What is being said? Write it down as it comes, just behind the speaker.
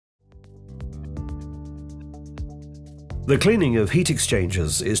The cleaning of heat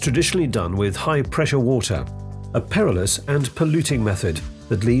exchangers is traditionally done with high-pressure water, a perilous and polluting method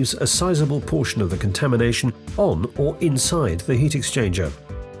that leaves a sizable portion of the contamination on or inside the heat exchanger.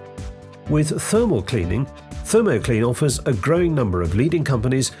 With thermal cleaning, Thermo-Clean offers a growing number of leading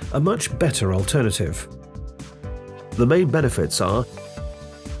companies a much better alternative. The main benefits are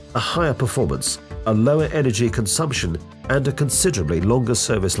a higher performance, a lower energy consumption, and a considerably longer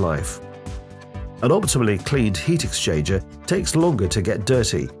service life. An optimally cleaned heat exchanger takes longer to get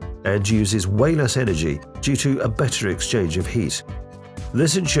dirty and uses way less energy due to a better exchange of heat.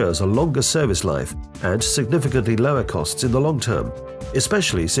 This ensures a longer service life and significantly lower costs in the long term,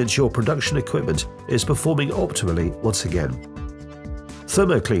 especially since your production equipment is performing optimally once again.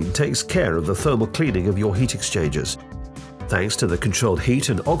 Thermo-Clean takes care of the thermal cleaning of your heat exchangers. Thanks to the controlled heat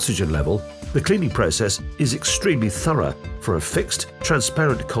and oxygen level, the cleaning process is extremely thorough for a fixed,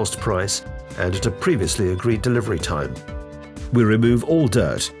 transparent cost price and at a previously agreed delivery time. We remove all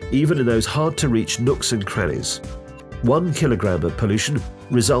dirt, even in those hard-to-reach nooks and crannies. 1 kilogram of pollution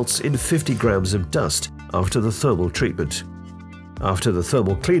results in 50 grams of dust after the thermal treatment. After the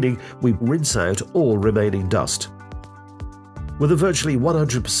thermal cleaning, we rinse out all remaining dust. With a virtually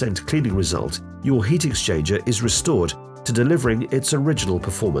 100% cleaning result, your heat exchanger is restored to delivering its original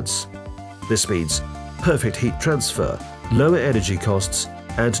performance. This means perfect heat transfer, lower energy costs,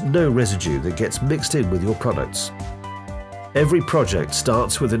 and no residue that gets mixed in with your products. Every project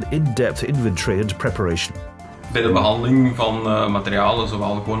starts with an in-depth inventory and preparation. Bij de behandeling van materialen,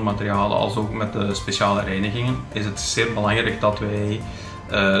 zowel gewoon materialen als ook met de speciale reinigingen, is het zeer belangrijk dat wij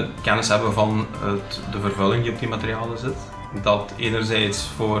kennis hebben van de vervuiling die op die materialen zit. Dat enerzijds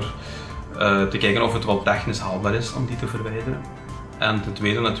voor te kijken of het wel technisch haalbaar is om die te verwijderen. En ten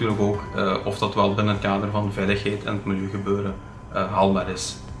tweede natuurlijk ook of dat wel binnen het kader van veiligheid en het milieugebeuren haalbaar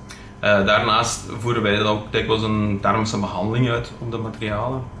is. Daarnaast voeren wij dan ook dikwijls een thermische behandeling uit op de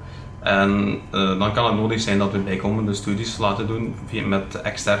materialen. En dan kan het nodig zijn dat we bijkomende studies laten doen met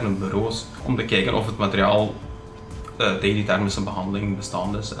externe bureaus om te kijken of het materiaal tegen die thermische behandeling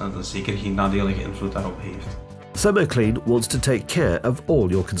bestaand is en dat het zeker geen nadelige invloed daarop heeft. Thermo-Clean wants to take care of all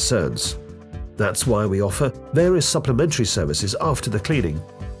your concerns. That's why we offer various supplementary services after the cleaning,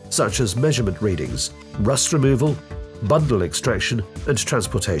 such as measurement readings, rust removal, bundle extraction and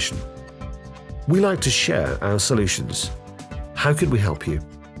transportation. We like to share our solutions. How can we help you?